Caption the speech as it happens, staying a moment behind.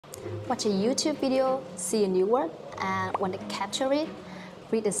Watch a YouTube video, see a new word and want to capture it.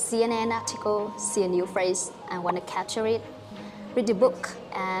 Read a CNN article, see a new phrase and want to capture it. Read a book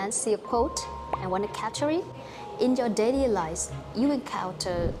and see a quote and want to capture it. In your daily life, you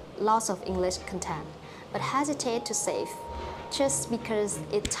encounter lots of English content, but hesitate to save just because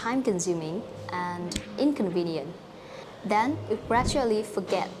it's time-consuming and inconvenient. Then you gradually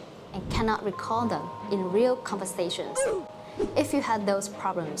forget and cannot recall them in real conversations. If you had those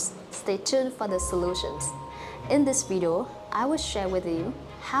problems, stay tuned for the solutions. In this video, I will share with you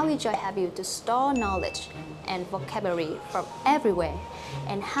how eJOY helps you to store knowledge and vocabulary from everywhere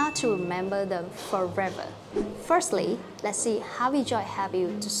and how to remember them forever. Firstly, let's see how eJOY helps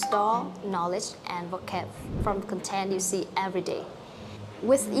you to store knowledge and vocab from content you see every day.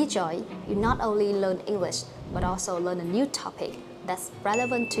 With eJOY, you not only learn English, but also learn a new topic that's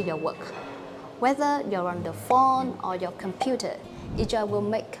relevant to your work. Whether you're on the phone or your computer, eJOY will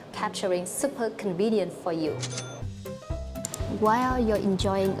make capturing super convenient for you. While you're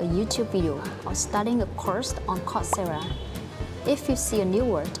enjoying a YouTube video or studying a course on Coursera, if you see a new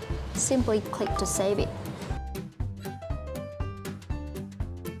word, simply click to save it.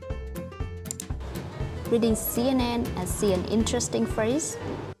 Reading CNN and see an interesting phrase,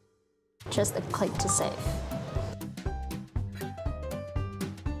 just a click to save.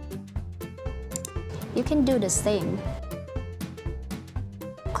 You can do the same.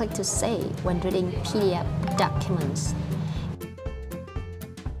 Click to save when reading PDF documents.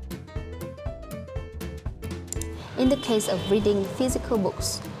 In the case of reading physical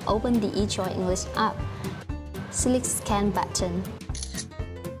books, open the eJOY English app. Select Scan button.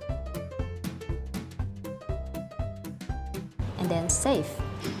 And then save.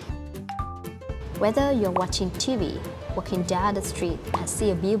 Whether you're watching TV, walking down the street and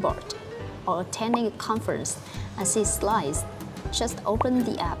see a billboard, or attending a conference and see slides, just open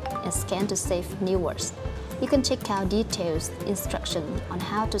the app and scan to save new words. You can check out detailed instructions on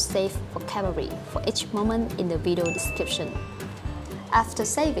how to save vocabulary for each moment in the video description. After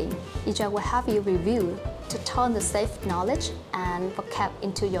saving, eJOY will have you review to turn the saved knowledge and vocab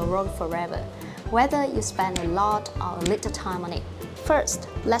into your own forever, whether you spend a lot or a little time on it. First,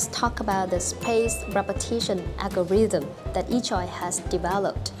 let's talk about the spaced repetition algorithm that eJOY has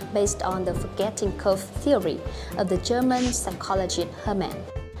developed based on the forgetting curve theory of the German psychologist Hermann.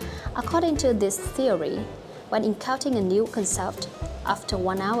 According to this theory, when encountering a new concept, after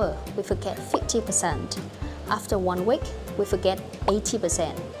 1 hour, we forget 50%. After 1 week, we forget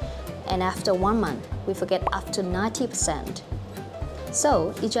 80%. And after 1 month, we forget up to 90%.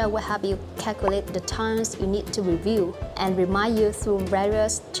 So, eJOY will help you calculate the times you need to review and remind you through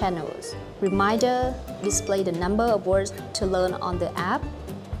various channels. Reminder, display the number of words to learn on the app,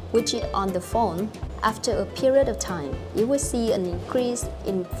 widget on the phone. After a period of time, you will see an increase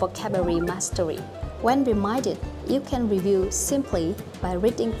in vocabulary mastery. When reminded, you can review simply by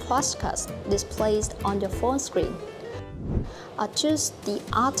reading flashcards displayed on your phone screen. Or choose the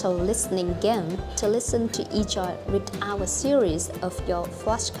auto-listening game to listen to eJOY read our series of your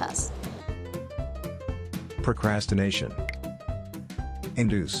flashcards. Procrastination.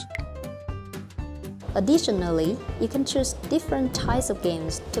 Induce. Additionally, you can choose different types of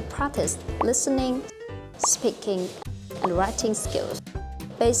games to practice listening, speaking, and writing skills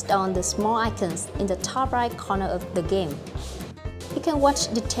based on the small icons in the top right corner of the game. You can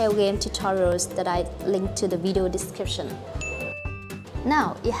watch detailed game tutorials that I linked to the video description.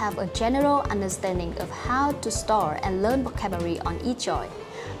 Now you have a general understanding of how to store and learn vocabulary on eJOY.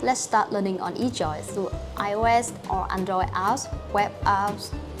 Let's start learning on eJOY through iOS or Android apps, web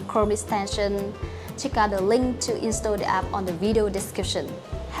apps, Chrome extension. Check out the link to install the app on the video description.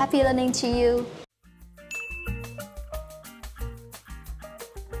 Happy learning to you!